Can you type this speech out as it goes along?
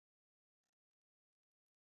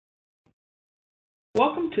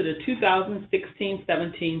Welcome to the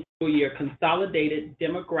 2016-17 school year Consolidated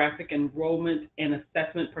Demographic Enrollment and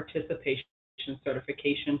Assessment Participation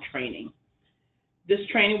Certification Training. This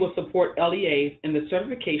training will support LEAs in the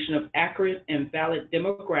certification of accurate and valid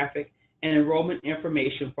demographic and enrollment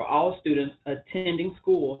information for all students attending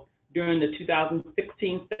school during the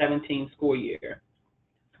 2016-17 school year.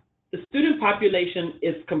 The student population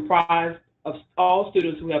is comprised of all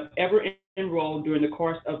students who have ever enrolled during the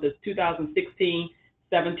course of the 2016-17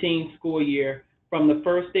 school year from the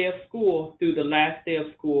first day of school through the last day of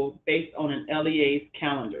school based on an LEA's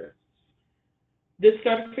calendar. This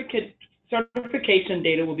certification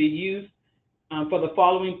data will be used for the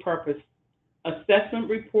following purpose: assessment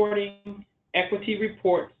reporting, equity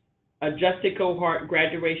reports, adjusted cohort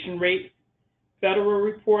graduation rates, federal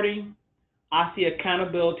reporting, OSSE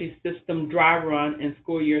Accountability System dry run in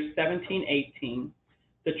school year 17-18,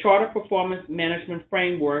 the Charter Performance Management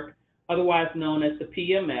Framework, otherwise known as the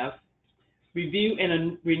PMF, review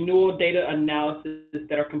and renewal data analysis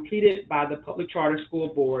that are completed by the Public Charter School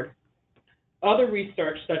Board, other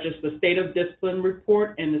research such as the State of Discipline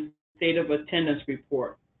Report and the State of Attendance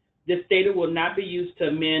Report. This data will not be used to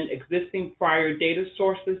amend existing prior data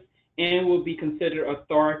sources and will be considered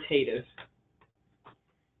authoritative.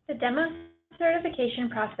 The demo certification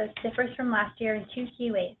process differs from last year in two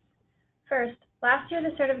key ways. First, last year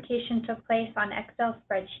the certification took place on Excel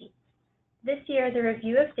spreadsheets. This year the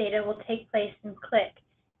review of data will take place in Click,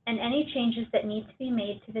 and any changes that need to be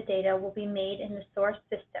made to the data will be made in the source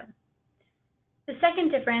system. The second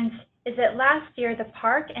difference is that last year the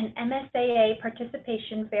PARC and MSAA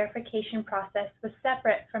participation verification process was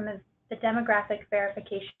separate from the demographic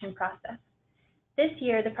verification process. This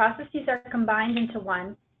year the processes are combined into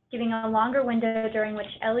one, giving a longer window during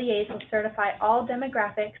which LEAs will certify all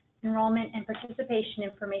demographics, enrollment, and participation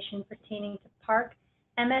information pertaining to PARC,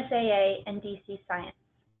 MSAA, and DC Science.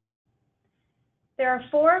 There are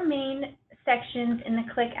four main sections in the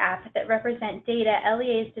Click app that represent data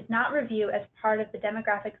LEAs did not review as part of the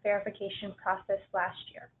demographic verification process last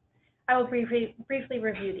year. I will briefly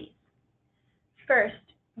review these. First,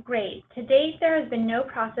 grade. To date, there has been no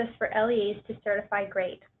process for LEAs to certify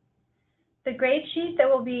grade. The grade sheet that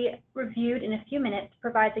will be reviewed in a few minutes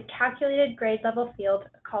provides a calculated grade level field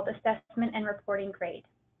called Assessment and Reporting Grade.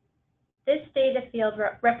 This data field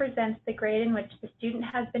represents the grade in which the student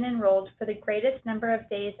has been enrolled for the greatest number of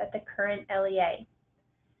days at the current LEA.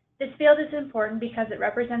 This field is important because it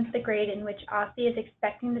represents the grade in which OSSE is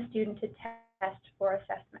expecting the student to test for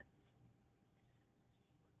assessment.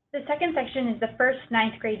 The second section is the first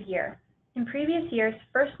ninth grade year. In previous years,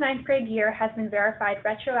 first ninth grade year has been verified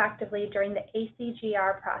retroactively during the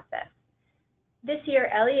ACGR process. This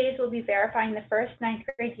year, LEAs will be verifying the first ninth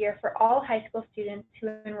grade year for all high school students who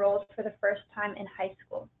enrolled for the first time in high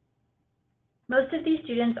school. Most of these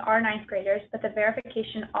students are ninth graders, but the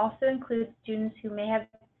verification also includes students who may have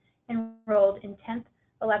enrolled in 10th,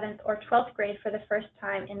 11th, or 12th grade for the first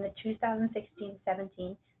time in the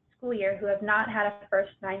 2016-17 school year who have not had a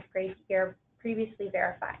first ninth grade year previously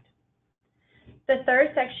verified. The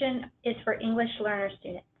third section is for English learner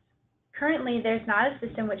students. Currently, there's not a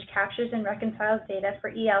system which captures and reconciles data for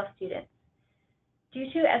EL students.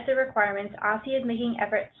 Due to ESSA requirements, OSSE is making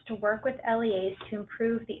efforts to work with LEAs to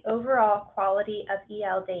improve the overall quality of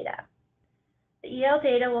EL data. The EL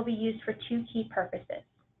data will be used for two key purposes.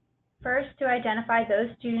 First, to identify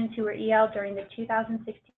those students who were EL during the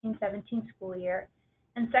 2016-17 school year,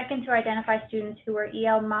 and second, to identify students who were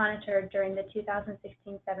EL monitored during the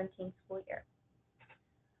 2016-17 school year.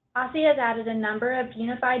 OSSE has added a number of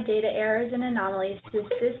unified data errors and anomalies to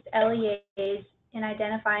assist LEAs in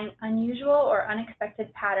identifying unusual or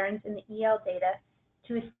unexpected patterns in the EL data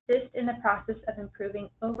to assist in the process of improving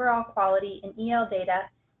overall quality in EL data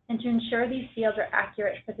and to ensure these fields are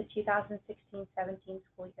accurate for the 2016-17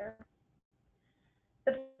 school year.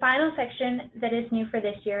 The final section that is new for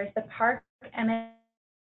this year is the PARC,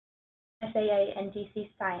 MSAA, and DC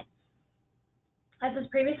Science. As was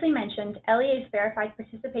previously mentioned, LEAs verified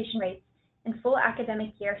participation rates and full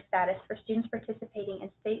academic year status for students participating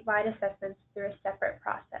in statewide assessments through a separate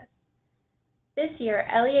process. This year,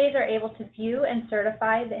 LEAs are able to view and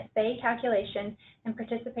certify the FAE calculation and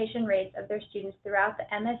participation rates of their students throughout the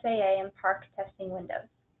MSAA and PARC testing windows.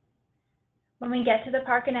 When we get to the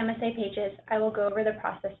PARC and MSA pages, I will go over the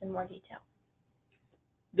process in more detail.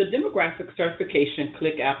 The demographic certification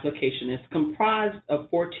Click application is comprised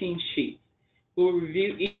of 14 sheets. We will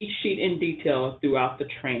review each sheet in detail throughout the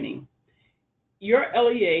training. Your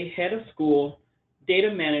LEA, head of school, data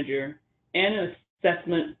manager, and an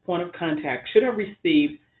assessment point of contact should have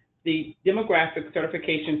received the demographic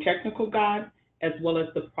certification technical guide as well as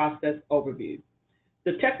the process overview.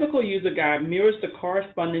 The technical user guide mirrors the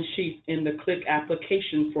corresponding sheets in the CLIC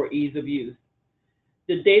application for ease of use.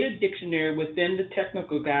 The data dictionary within the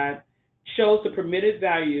technical guide shows the permitted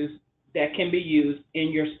values that can be used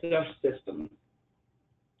in your subsystems.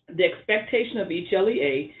 The expectation of each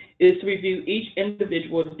LEA is to review each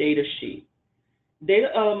individual data sheet. Data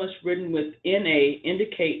elements written with NA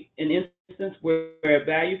indicate an instance where a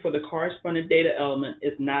value for the corresponding data element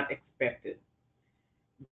is not expected.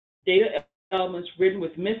 Data elements written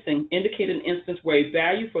with missing indicate an instance where a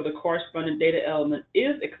value for the corresponding data element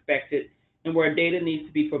is expected and where data needs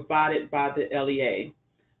to be provided by the LEA.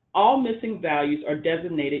 All missing values are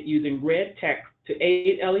designated using red text to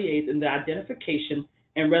aid LEAs in the identification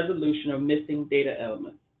and resolution of missing data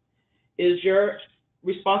elements. It is your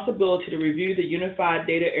responsibility to review the Unified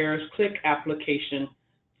Data Errors CLIC application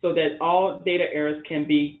so that all data errors can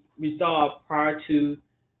be resolved prior to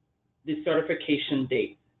the certification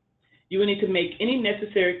date. You will need to make any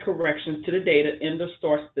necessary corrections to the data in the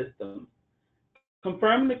source system.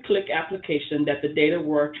 Confirm the CLIC application that the data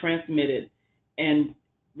were transmitted and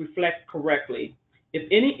reflect correctly.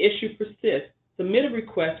 If any issue persists, submit a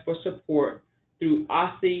request for support through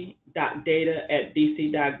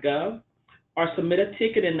osce.data@dc.gov or submit a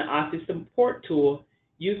ticket in the OSCE support tool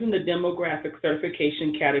using the demographic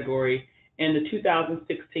certification category and the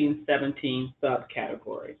 2016-17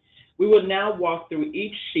 subcategory. We will now walk through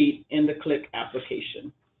each sheet in the CLIC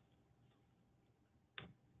application.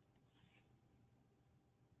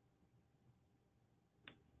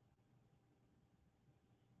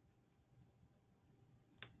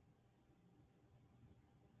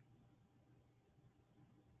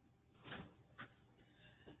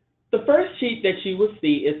 The first sheet that you will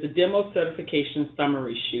see is the Demo Certification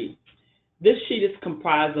Summary Sheet. This sheet is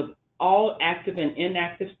comprised of all active and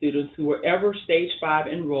inactive students who were ever Stage 5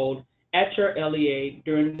 enrolled at your LEA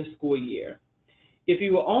during the school year. If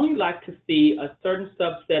you would only like to see a certain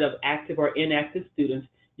subset of active or inactive students,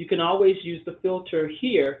 you can always use the filter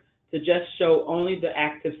here to just show only the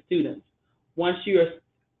active students. Once you are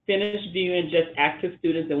finished viewing just active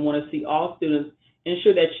students and want to see all students,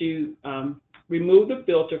 ensure that you remove the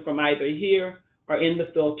filter from either here or in the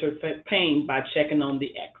filter pane by checking on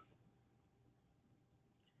the X.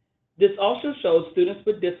 This also shows students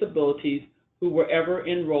with disabilities who were ever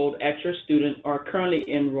enrolled at your student or currently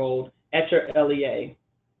enrolled at your LEA.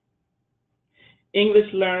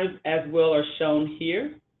 English learners as well are shown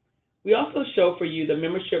here. We also show for you the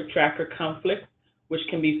membership tracker conflicts, which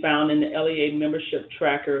can be found in the LEA membership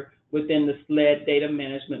tracker within the SLED data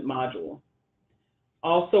management module.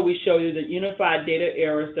 Also, we show you the unified data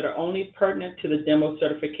errors that are only pertinent to the demo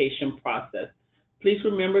certification process. Please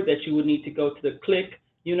remember that you will need to go to the CLIC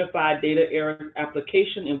Unified Data Errors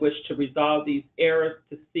application in which to resolve these errors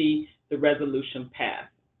to see the resolution path.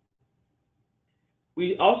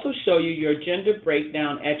 We also show you your gender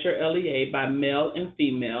breakdown at your LEA by male and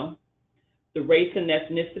female, the race and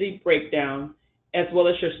ethnicity breakdown, as well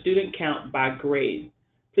as your student count by grade.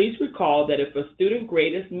 Please recall that if a student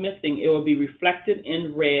grade is missing, it will be reflected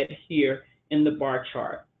in red here in the bar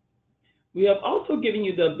chart. We have also given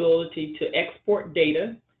you the ability to export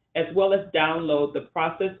data as well as download the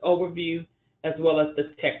process overview as well as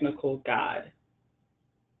the technical guide.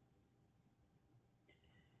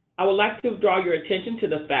 I would like to draw your attention to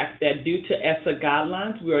the fact that due to ESSA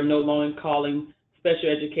guidelines, we are no longer calling special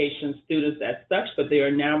education students as such, but they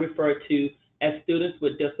are now referred to as students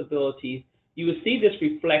with disabilities. You will see this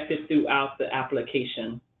reflected throughout the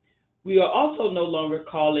application. We are also no longer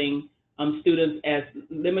calling students as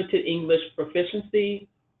limited English proficiency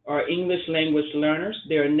or English language learners.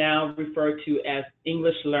 They are now referred to as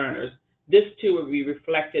English learners. This too will be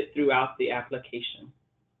reflected throughout the application.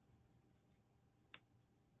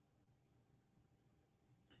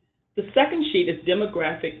 The second sheet is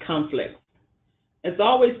demographic conflicts. As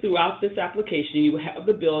always throughout this application, you will have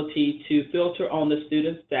the ability to filter on the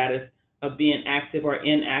student status of being active or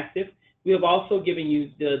inactive. We have also given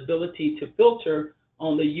you the ability to filter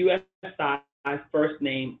on the USI first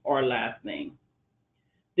name or last name.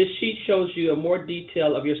 This sheet shows you a more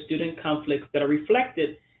detail of your student conflicts that are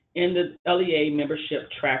reflected in the LEA membership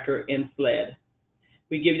tracker in SLED.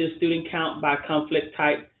 We give you the student count by conflict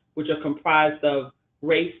type, which are comprised of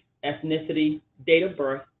race, ethnicity, date of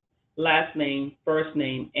birth, last name, first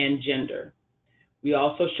name, and gender. We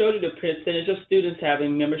also showed you the percentage of students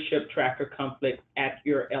having membership tracker conflicts at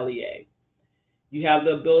your LEA. You have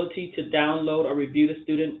the ability to download or review the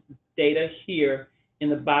student data here in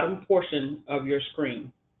the bottom portion of your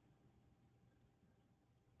screen.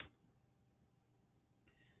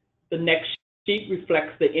 The next sheet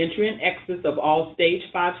reflects the entry and exits of all Stage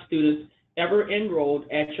 5 students ever enrolled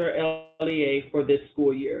at your LEA for this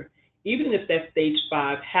school year, even if that stage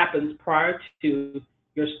 5 happens prior to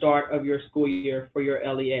your start of your school year for your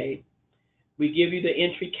LEA. We give you the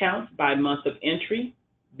entry counts by month of entry,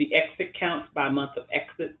 the exit counts by month of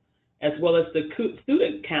exit, as well as the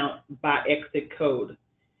student count by exit code.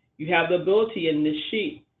 You have the ability in this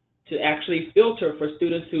sheet to actually filter for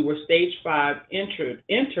students who were stage 5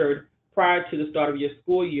 entered prior to the start of your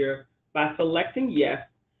school year by selecting yes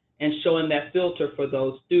and showing that filter for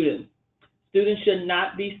those students. Students should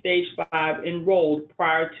not be stage 5 enrolled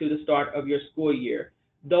prior to the start of your school year.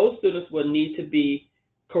 Those students will need to be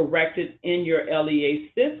corrected in your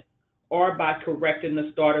LEA SIS or by correcting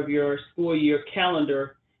the start of your school year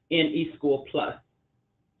calendar in eSchool Plus.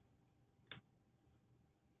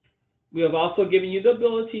 We have also given you the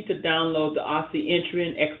ability to download the OSSI entry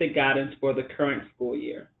and exit guidance for the current school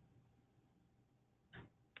year.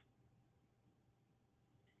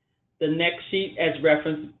 The next sheet, as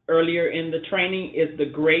referenced earlier in the training, is the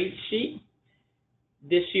grade sheet.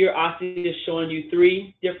 This year, OSSI is showing you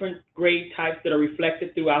 3 different grade types that are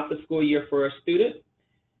reflected throughout the school year for a student.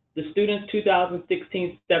 The student's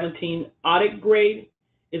 2016-17 audit grade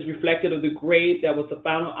is reflective of the grade that was the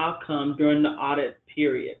final outcome during the audit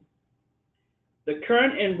period. The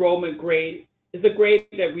current enrollment grade is the grade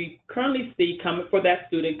that we currently see coming for that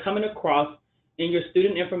student coming across in your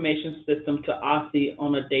student information system to OSSI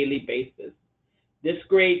on a daily basis. This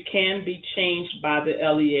grade can be changed by the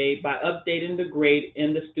LEA by updating the grade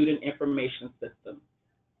in the student information system.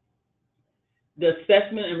 The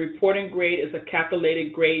assessment and reporting grade is a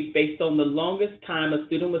calculated grade based on the longest time a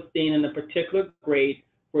student was seen in a particular grade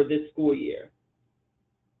for this school year.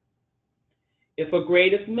 If a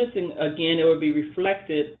grade is missing, again, it will be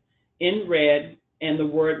reflected in red and the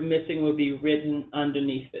word missing will be written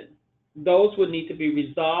underneath it. Those would need to be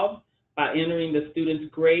resolved by entering the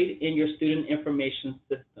student's grade in your student information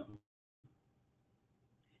system.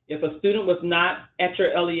 If a student was not at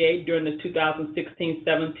your LEA during the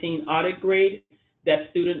 2016-17 audit grade, that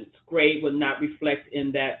student's grade would not reflect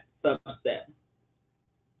in that subset.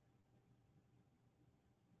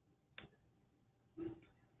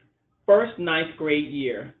 First 9th grade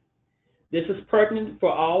year. This is pertinent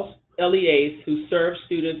for all LEAs who serve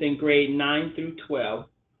students in grade 9 through 12.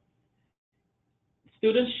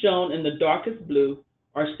 Students shown in the darkest blue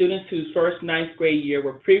are students whose first 9th grade year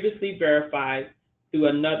were previously verified through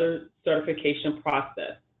another certification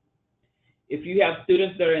process. If you have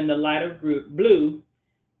students that are in the lighter blue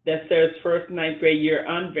that says first 9th grade year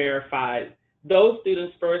unverified, those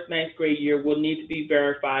students' first 9th grade year will need to be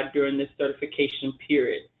verified during this certification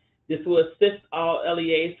period. This will assist all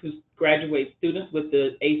LEAs who graduate students with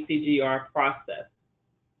the ACGR process.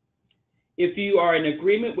 If you are in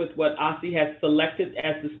agreement with what OSSI has selected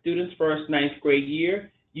as the student's first 9th grade year,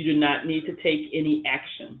 you do not need to take any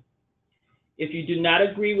action. If you do not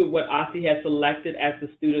agree with what OSSI has selected as the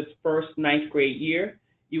student's first 9th grade year,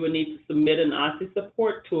 you will need to submit an OSSI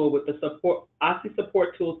support tool with the OSSI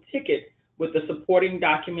support tool ticket with the supporting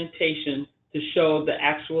documentation to show the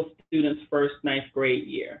actual student's first 9th grade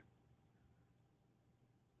year.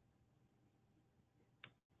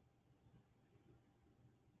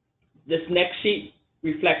 This next sheet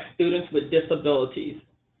reflects students with disabilities.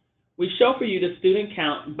 We show for you the student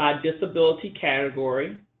count by disability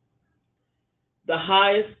category. The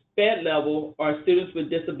highest SPED level are students with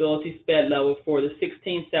disability SPED level for the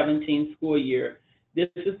 16-17 school year. This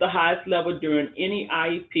is the highest level during any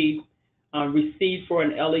IEP received for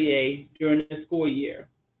an LEA during the school year.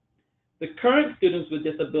 The current students with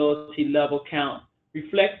disability level count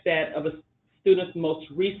reflects that of a student's most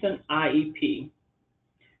recent IEP.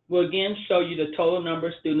 We'll again show you the total number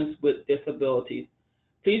of students with disabilities.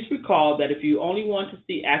 Please recall that if you only want to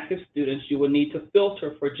see active students, you will need to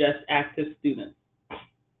filter for just active students.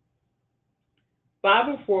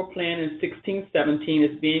 504 plan in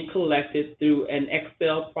 16-17 is being collected through an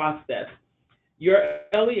Excel process. Your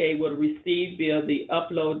LEA will receive via the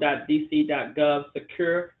upload.dc.gov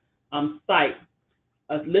secure site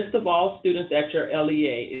a list of all students at your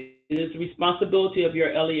LEA. It is the responsibility of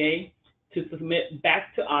your LEA to submit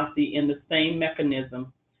back to OSSI in the same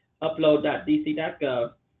mechanism,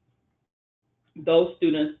 upload.dc.gov, those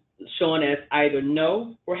students shown as either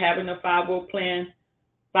no for having a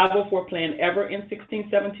 504 plan ever in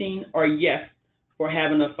 16-17 or yes for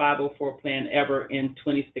having a 504 plan ever in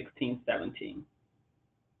 2016-17.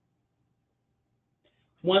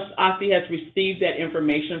 Once OSSI has received that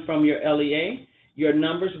information from your LEA, your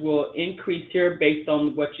numbers will increase here based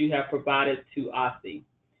on what you have provided to OSSI.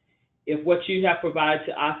 If what you have provided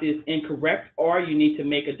to OSSI is incorrect or you need to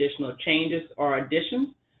make additional changes or additions,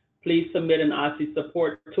 please submit an OSSI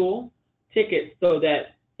support tool ticket so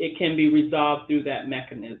that it can be resolved through that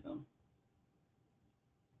mechanism.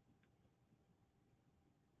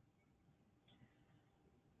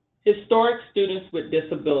 Historic students with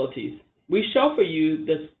disabilities. We show for you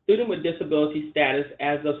the student with disability status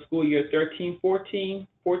as of school year 13-14,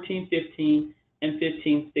 14-15, and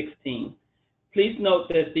 15-16. Please note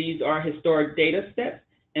that these are historic data sets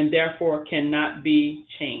and therefore cannot be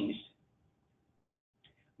changed.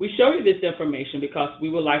 We show you this information because we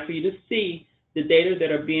would like for you to see the data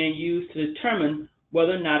that are being used to determine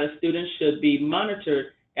whether or not a student should be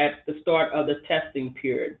monitored at the start of the testing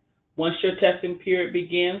period. Once your testing period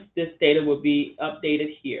begins, this data will be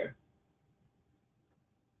updated here.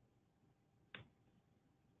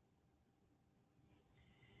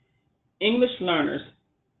 English learners.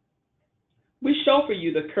 We show for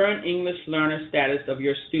you the current English learner status of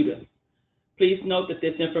your students. Please note that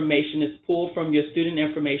this information is pulled from your student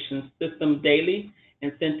information system daily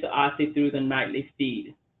and sent to OSSE through the nightly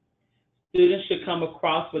feed. Students should come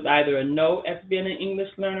across with either a no as being an English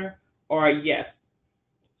learner or a yes.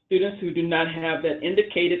 Students who do not have that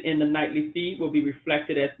indicated in the nightly feed will be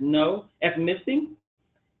reflected as no, as missing,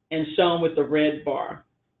 and shown with the red bar.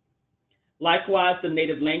 Likewise, the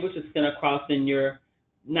native language is sent across in your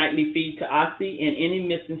nightly feed to OSSE, and any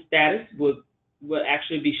missing status will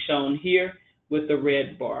actually be shown here with the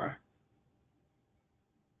red bar.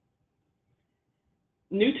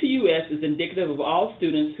 New to U.S. is indicative of all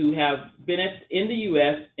students who have been in the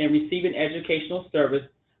U.S. and receiving educational service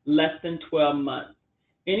less than 12 months.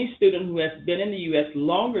 Any student who has been in the U.S.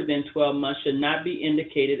 longer than 12 months should not be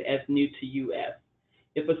indicated as new to U.S.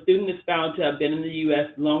 If a student is found to have been in the U.S.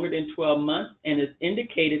 longer than 12 months and is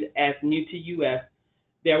indicated as new to U.S.,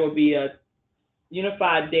 there will be a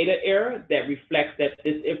unified data error that reflects that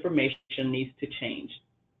this information needs to change.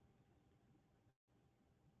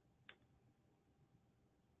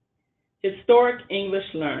 Historic English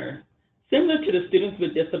learner. Similar to the Students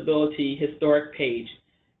with Disability historic page,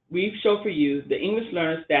 we show for you the English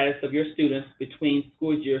learner status of your students between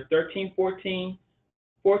school year 13-14,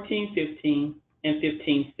 14-15, and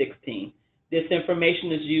 15-16. This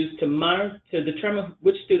information is used to determine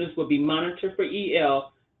which students will be monitored for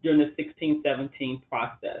EL during the 16-17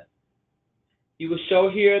 process. You will show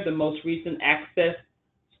here the most recent access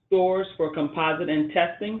scores for composite and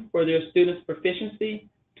testing for their students' proficiency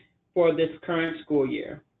for this current school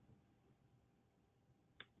year.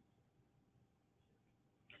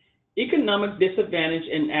 Economic disadvantage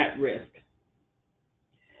and at risk.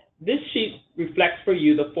 This sheet reflects for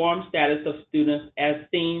you the form status of students as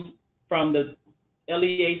seen from the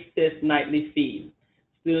LEA-SIS nightly feed.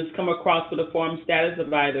 Students come across with a form status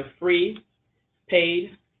of either free,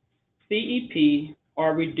 paid, CEP,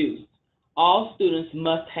 or reduced. All students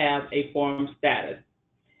must have a form status.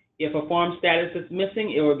 If a form status is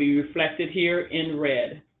missing, it will be reflected here in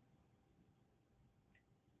red.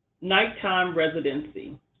 Nighttime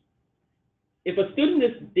residency. If a student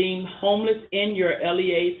is deemed homeless in your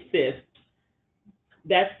LEA-SIS,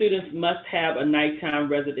 that student must have a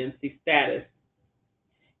nighttime residency status.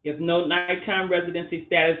 If no nighttime residency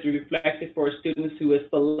status is reflected for students who is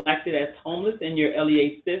selected as homeless in your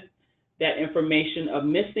LEA-SIS, that information of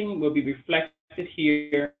missing will be reflected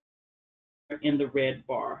here in the red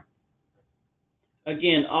bar.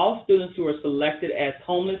 Again, all students who are selected as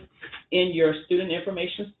homeless in your student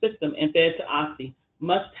information system and fed to OSSE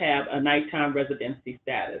must have a nighttime residency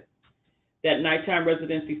status. That nighttime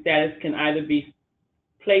residency status can either be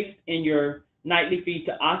placed in your nightly feed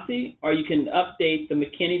to OSSE, or you can update the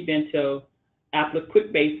McKinney-Vento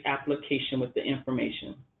quick-based application with the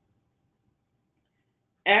information.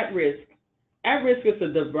 At risk. At risk is a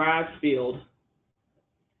derived field.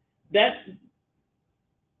 That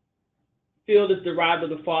field is derived of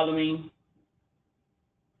the following: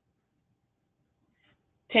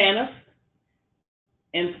 TANF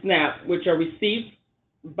and SNAP, which are received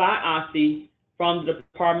by OSSE from the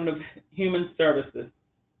Department of Human Services.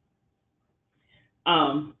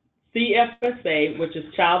 CFSA, which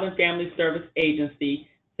is Child and Family Service Agency,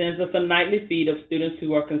 sends us a nightly feed of students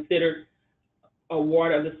who are considered a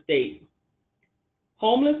ward of the state.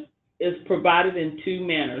 Homeless is provided in two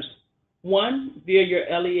manners: one, via your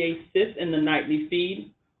LEA-SIS in the nightly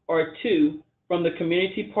feed, or two, from the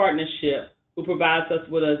community partnership, who provides us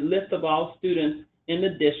with a list of all students in the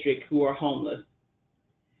district who are homeless.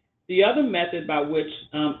 The other method by which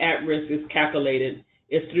at-risk is calculated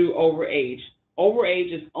is through overage.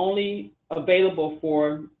 Overage is only available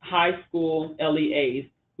for high school LEAs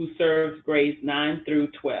who serves grades 9 through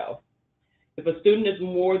 12. If a student is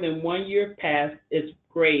more than 1 year past its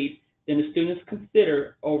grade, then the student is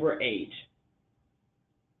considered overage.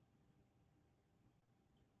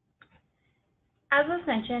 As was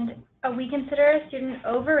mentioned, we consider a student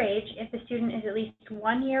overage if the student is at least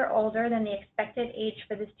 1 year older than the expected age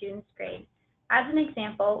for the student's grade. As an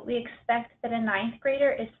example, we expect that a 9th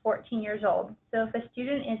grader is 14 years old. So if a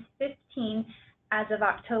student is 15 as of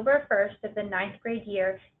October 1st of the 9th grade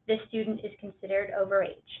year, this student is considered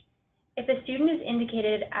overage. If a student is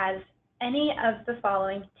indicated as any of the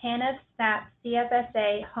following, TANF, SNAP,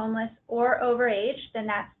 CFSA, homeless, or overage, then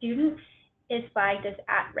that student is flagged as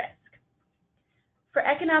at risk. For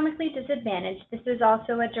economically disadvantaged, this is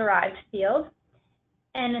also a derived field,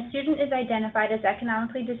 and a student is identified as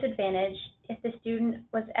economically disadvantaged if the student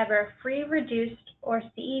was ever free, reduced, or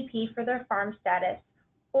CEP for their farm status,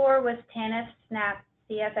 or was TANF, SNAP,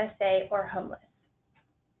 CFSA, or homeless.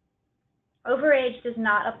 Overage does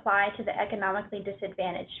not apply to the economically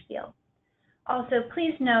disadvantaged field. Also,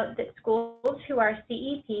 please note that schools who are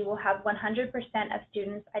CEP will have 100% of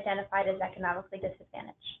students identified as economically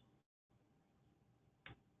disadvantaged.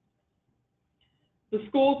 The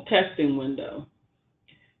school testing window.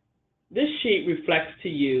 This sheet reflects to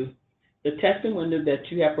you the testing window that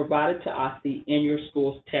you have provided to OSSE in your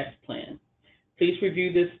school's test plan. Please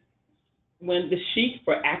review the sheet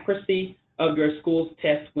for accuracy of your school's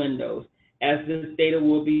test windows, as this data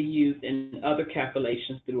will be used in other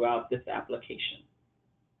calculations throughout this application.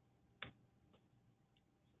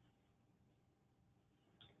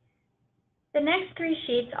 The next 3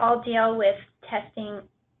 sheets all deal with testing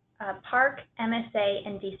PARCC, MSA,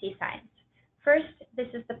 and DC Science. First, this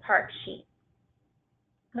is the PARCC sheet.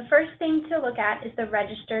 The first thing to look at is the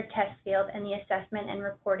registered test field and the assessment and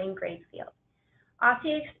reporting grade field.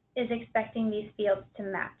 OSSE is expecting these fields to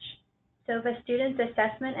match. So if a student's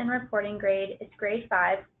assessment and reporting grade is grade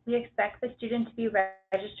 5, we expect the student to be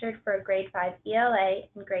registered for a grade 5 ELA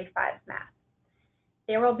and grade 5 math.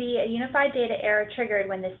 There will be a unified data error triggered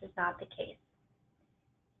when this is not the case.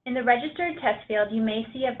 In the registered test field, you may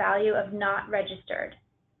see a value of not registered.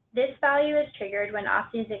 This value is triggered when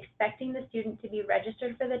OSSE is expecting the student to be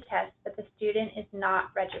registered for the test, but the student is not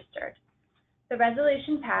registered. The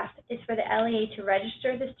resolution path is for the LEA to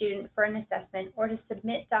register the student for an assessment or to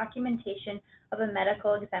submit documentation of a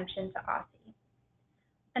medical exemption to OSSE.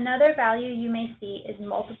 Another value you may see is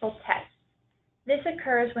multiple tests. This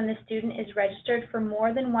occurs when the student is registered for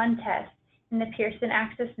more than one test in the Pearson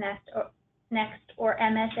Access Next or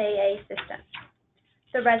MSAA system.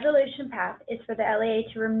 The resolution path is for the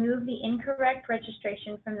LEA to remove the incorrect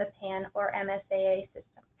registration from the PAN or MSAA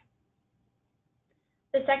system.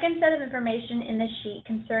 The second set of information in this sheet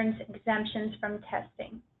concerns exemptions from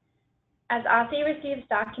testing. As OSSE receives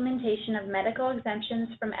documentation of medical exemptions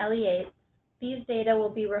from LEAs, these data will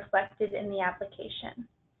be reflected in the application.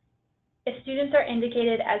 If students are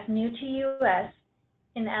indicated as new to U.S.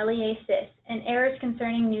 in the LEA SIS and errors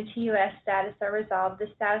concerning new to U.S. status are resolved, the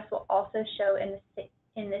status will also show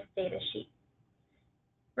in this data sheet.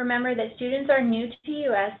 Remember that students are new to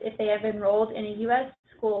U.S. if they have enrolled in a U.S.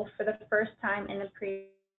 school for the first time in the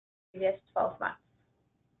previous 12 months.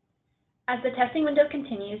 As the testing window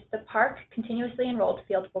continues, the PARCC continuously enrolled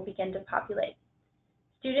field will begin to populate.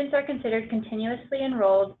 Students are considered continuously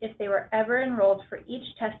enrolled if they were ever enrolled for each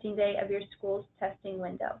testing day of your school's testing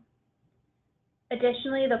window.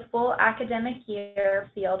 Additionally, the full academic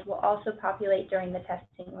year field will also populate during the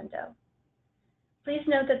testing window. Please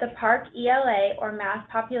note that the PARCC ELA or math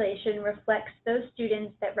population reflects those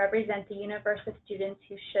students that represent the universe of students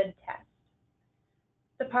who should test.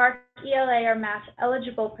 The PARCC ELA or math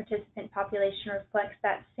eligible participant population reflects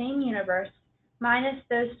that same universe minus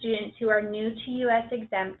those students who are new to U.S.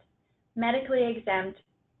 exempt, medically exempt,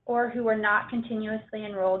 or who were not continuously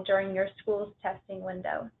enrolled during your school's testing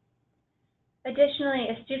window. Additionally,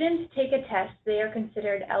 if students take a test, they are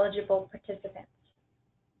considered eligible participants.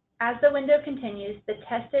 As the window continues, the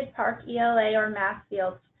tested PARCC ELA or math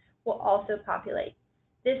fields will also populate.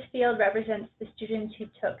 This field represents the students who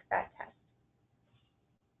took that test.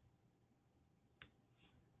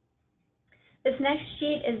 This next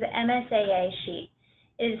sheet is the MSAA sheet.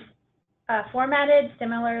 It is formatted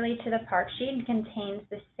similarly to the PARCC sheet and contains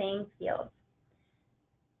the same fields.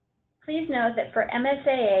 Please note that for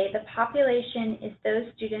MSAA, the population is those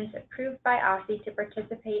students approved by OSSE to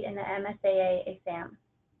participate in the MSAA exam.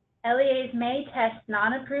 LEAs may test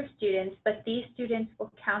non-approved students, but these students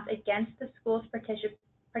will count against the school's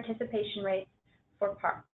participation rates for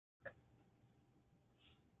PARCC.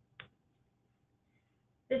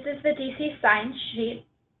 This is the DC Science sheet.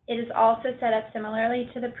 It is also set up similarly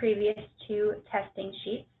to the previous 2 testing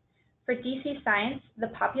sheets. For DC Science, the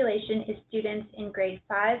population is students in grade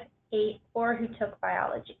 5, 8, or who took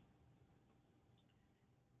biology.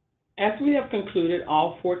 As we have concluded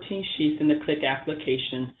all 14 sheets in the CLIC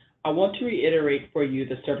application, I want to reiterate for you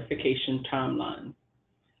the certification timeline.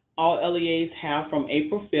 All LEAs have from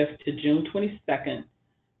April 5th to June 22nd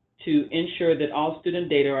to ensure that all student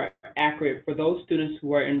data are accurate for those students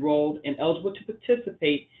who are enrolled and eligible to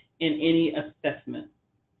participate in any assessment.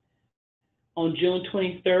 On June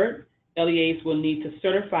 23rd, LEAs will need to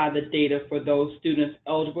certify the data for those students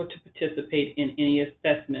eligible to participate in any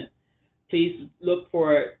assessment. Please look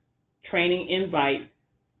for a training invite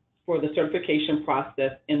for the certification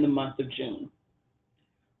process in the month of June.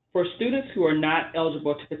 For students who are not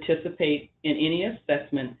eligible to participate in any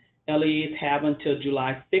assessment, LEAs have until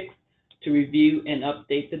July 6th to review and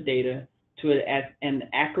update the data to as an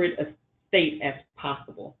accurate state as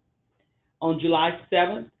possible. On July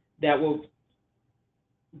 7th, that will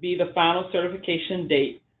be the final certification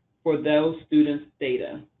date for those students'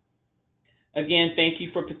 data. Again, thank you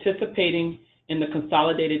for participating in the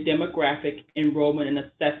Consolidated Demographic, Enrollment, and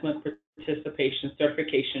Assessment Participation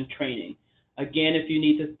Certification Training. Again, if you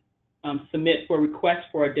need to submit for requests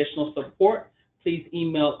for additional support, please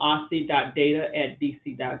email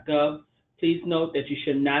osce.data@dc.gov. Please note that you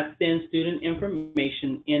should not send student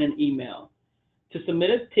information in an email. To submit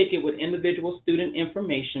a ticket with individual student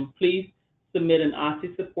information, please submit an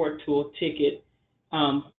OSCE Support Tool ticket,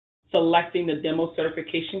 selecting the Demo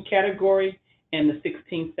Certification category and the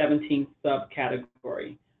 1617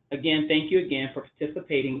 subcategory. Again, thank you again for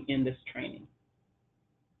participating in this training.